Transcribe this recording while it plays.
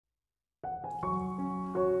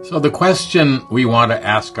So the question we want to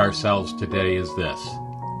ask ourselves today is this: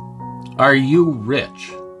 are you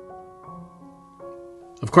rich?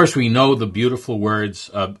 Of course, we know the beautiful words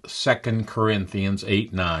of 2 Corinthians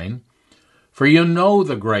 8:9. For you know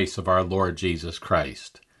the grace of our Lord Jesus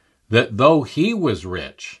Christ, that though he was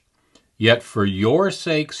rich, yet for your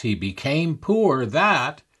sakes he became poor,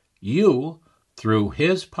 that you, through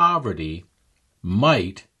his poverty,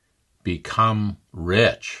 might become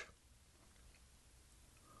rich.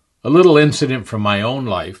 A little incident from my own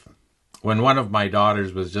life. When one of my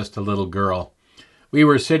daughters was just a little girl, we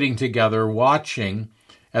were sitting together watching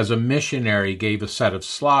as a missionary gave a set of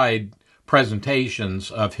slide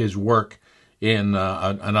presentations of his work in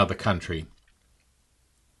another country.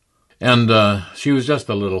 And she was just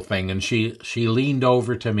a little thing, and she leaned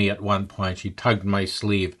over to me at one point. She tugged my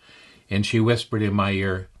sleeve, and she whispered in my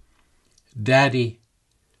ear, "Daddy,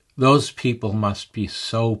 those people must be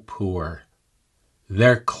so poor.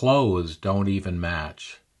 Their clothes don't even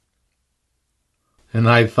match." And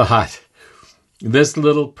I thought, this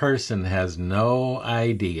little person has no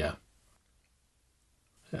idea.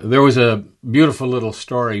 There was a beautiful little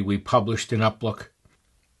story we published in Uplook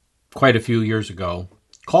quite a few years ago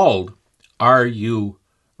called, "Are You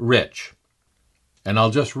Rich?" And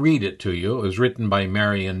I'll just read it to you. It was written by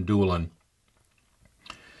Marion Doolan.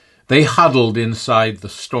 They huddled inside the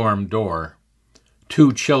storm door,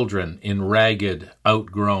 two children in ragged,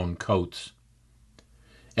 outgrown coats.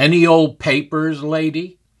 "Any old papers,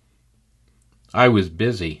 lady?" I was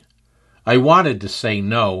busy. I wanted to say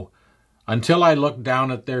no, until I looked down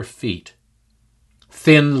at their feet.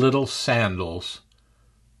 Thin little sandals,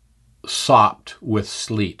 sopped with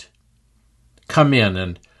sleet. "Come in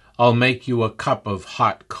and I'll make you a cup of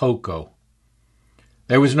hot cocoa."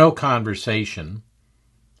 There was no conversation.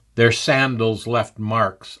 Their sandals left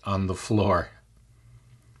marks on the floor.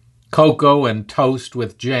 Cocoa and toast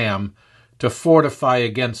with jam to fortify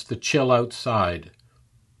against the chill outside.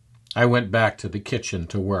 I went back to the kitchen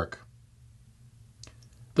to work.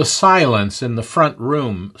 The silence in the front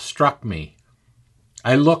room struck me.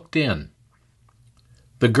 I looked in.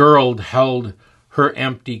 The girl held her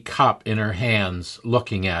empty cup in her hands,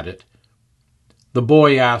 looking at it. The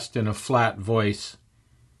boy asked in a flat voice,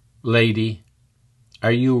 "Lady,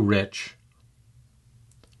 are you rich?"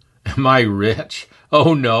 Am I rich?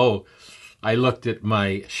 Oh no. I looked at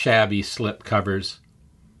my shabby slipcovers.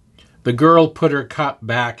 The girl put her cup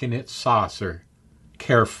back in its saucer,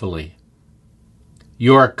 carefully.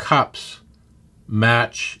 Your cups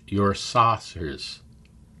match your saucers.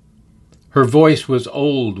 Her voice was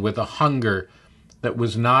old with a hunger that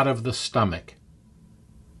was not of the stomach.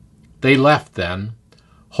 They left then,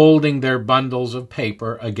 holding their bundles of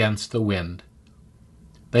paper against the wind.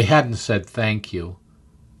 They hadn't said thank you.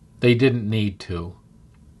 They didn't need to.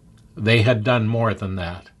 They had done more than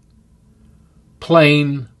that.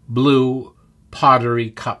 Plain blue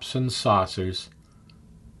pottery cups and saucers,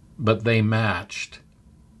 but they matched.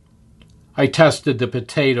 I tested the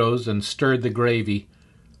potatoes and stirred the gravy,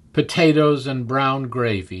 potatoes and brown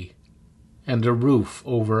gravy, and a roof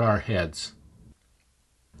over our heads.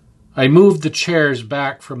 I moved the chairs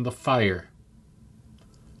back from the fire.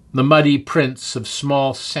 The muddy prints of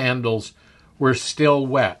small sandals were still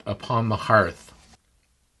wet upon the hearth.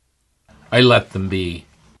 I let them be.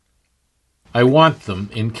 I want them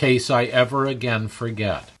in case I ever again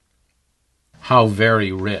forget how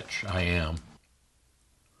very rich I am.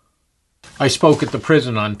 I spoke at the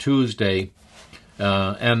prison on Tuesday,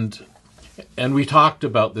 and we talked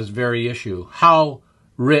about this very issue. How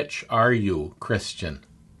rich are you, Christian?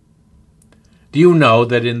 Do you know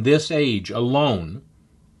that in this age alone,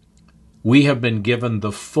 we have been given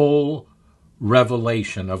the full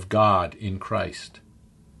revelation of God in Christ?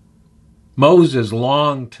 Moses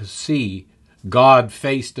longed to see God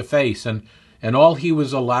face to face, and all he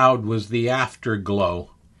was allowed was the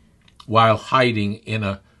afterglow while hiding in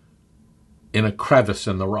a crevice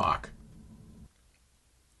in the rock.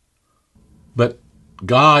 But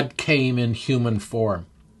God came in human form,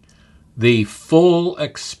 the full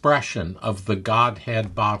expression of the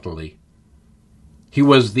Godhead bodily. He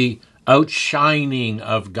was the outshining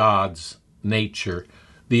of God's nature,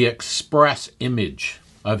 the express image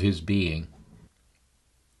of his being.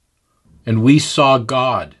 And we saw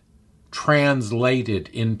God translated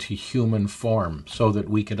into human form so that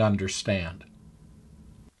we could understand.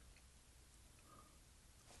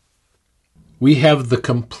 We have the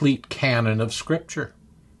complete canon of Scripture.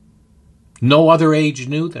 No other age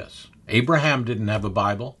knew this. Abraham didn't have a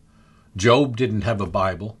Bible. Job didn't have a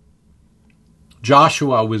Bible.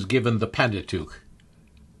 Joshua was given the Pentateuch.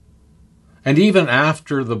 And even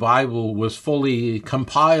after the Bible was fully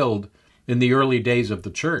compiled in the early days of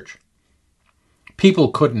the church. People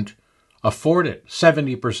couldn't afford it.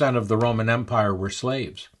 70% of the Roman Empire were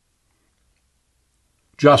slaves.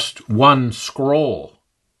 Just one scroll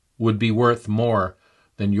would be worth more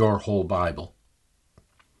than your whole Bible.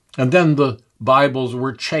 And then the Bibles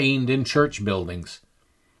were chained in church buildings,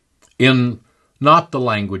 in not the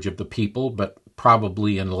language of the people, but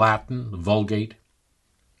probably in Latin, the Vulgate.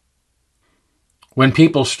 When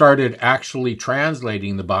people started actually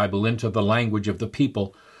translating the Bible into the language of the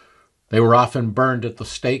people, they were often burned at the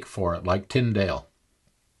stake for it, like Tyndale.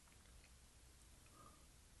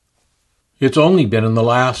 It's only been in the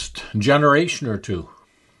last generation or two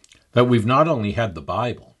that we've not only had the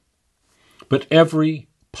Bible, but every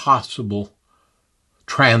possible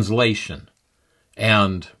translation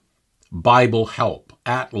and Bible help,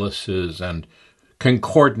 atlases and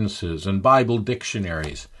concordances and Bible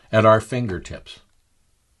dictionaries at our fingertips.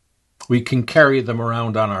 We can carry them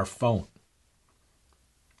around on our phone.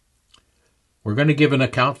 We're going to give an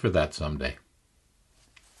account for that someday.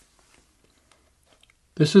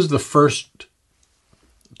 This is the first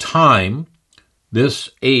time, this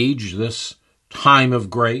age, this time of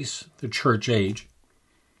grace, the church age,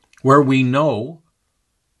 where we know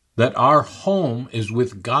that our home is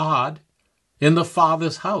with God in the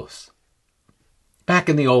Father's house. Back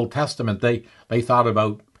in the Old Testament, they thought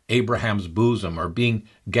about Abraham's bosom or being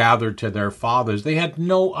gathered to their fathers. They had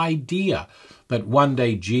no idea that one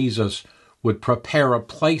day Jesus would prepare a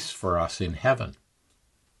place for us in heaven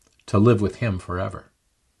to live with him forever.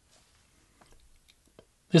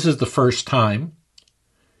 This is the first time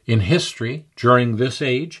in history during this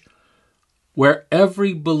age where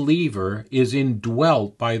every believer is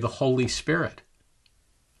indwelt by the Holy Spirit,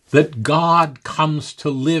 that God comes to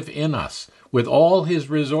live in us with all his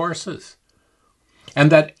resources,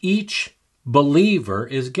 and that each believer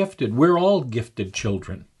is gifted. We're all gifted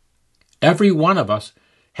children. Every one of us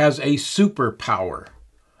has a superpower,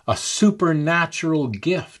 a supernatural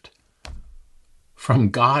gift from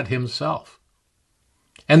God himself.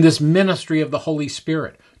 And this ministry of the Holy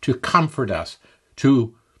Spirit to comfort us,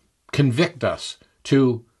 to convict us,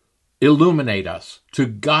 to illuminate us, to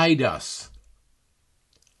guide us.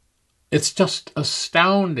 It's just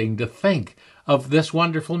astounding to think of this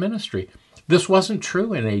wonderful ministry. This wasn't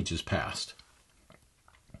true in ages past.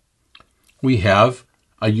 We have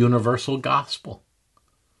a universal gospel.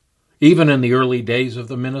 Even in the early days of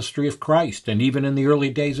the ministry of Christ, and even in the early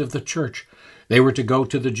days of the church, they were to go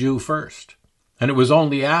to the Jew first. And it was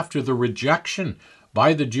only after the rejection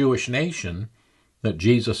by the Jewish nation that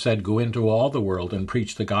Jesus said, "Go into all the world and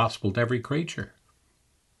preach the gospel to every creature."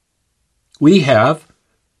 We have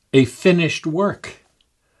a finished work.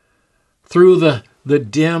 Through the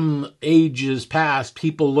dim ages past,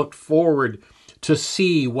 people looked forward to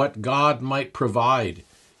see what God might provide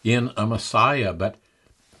in a Messiah. But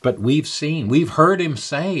we've heard him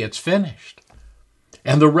say it's finished.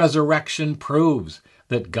 And the resurrection proves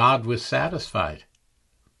that God was satisfied.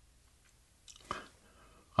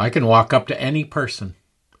 I can walk up to any person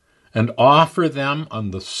and offer them,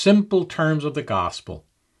 on the simple terms of the gospel,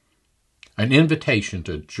 an invitation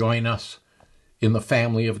to join us in the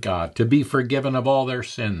family of God, to be forgiven of all their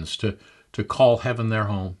sins, to call heaven their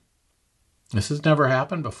home. This has never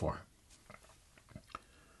happened before.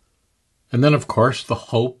 And then, of course, the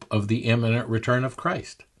hope of the imminent return of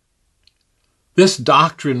Christ. This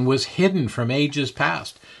doctrine was hidden from ages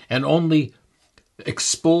past and only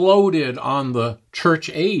exploded on the church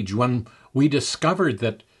age when we discovered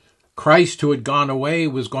that Christ, who had gone away,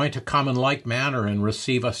 was going to come in like manner and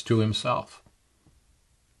receive us to himself.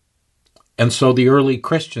 And so the early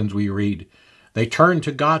Christians, we read, they turned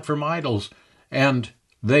to God from idols and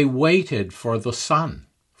they waited for the Son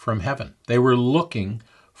from heaven. They were looking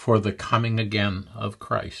for the coming again of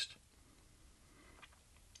Christ.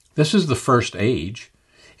 This is the first age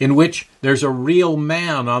in which there's a real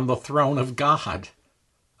man on the throne of God.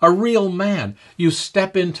 A real man. You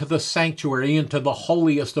step into the sanctuary, into the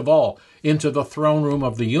holiest of all, into the throne room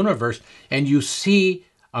of the universe, and you see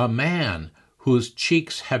a man whose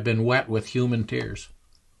cheeks have been wet with human tears.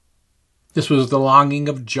 This was the longing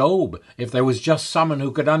of Job, if there was just someone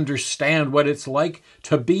who could understand what it's like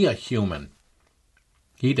to be a human.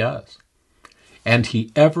 He does. And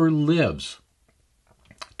he ever lives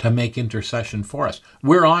to make intercession for us.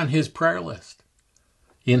 We're on his prayer list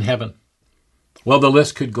in heaven. Well, the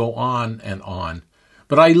list could go on and on,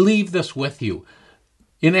 but I leave this with you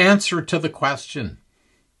in answer to the question,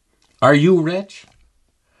 are you rich?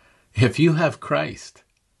 If you have Christ,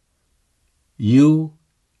 you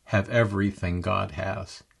have everything God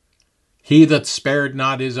has. He that spared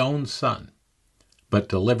not his own son, but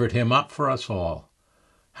delivered him up for us all,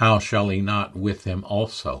 how shall he not with him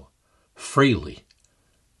also freely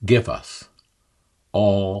give us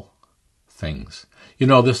all things? You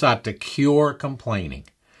know, this ought to cure complaining.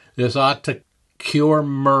 This ought to cure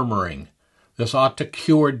murmuring. This ought to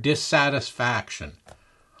cure dissatisfaction,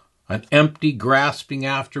 an empty grasping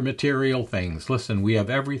after material things. Listen, we have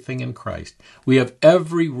everything in Christ. We have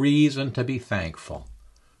every reason to be thankful.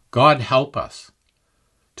 God help us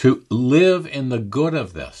to live in the good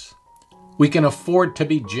of this. We can afford to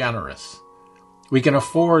be generous. We can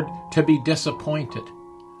afford to be disappointed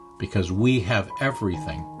because we have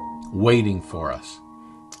everything waiting for us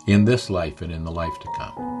in this life and in the life to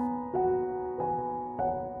come.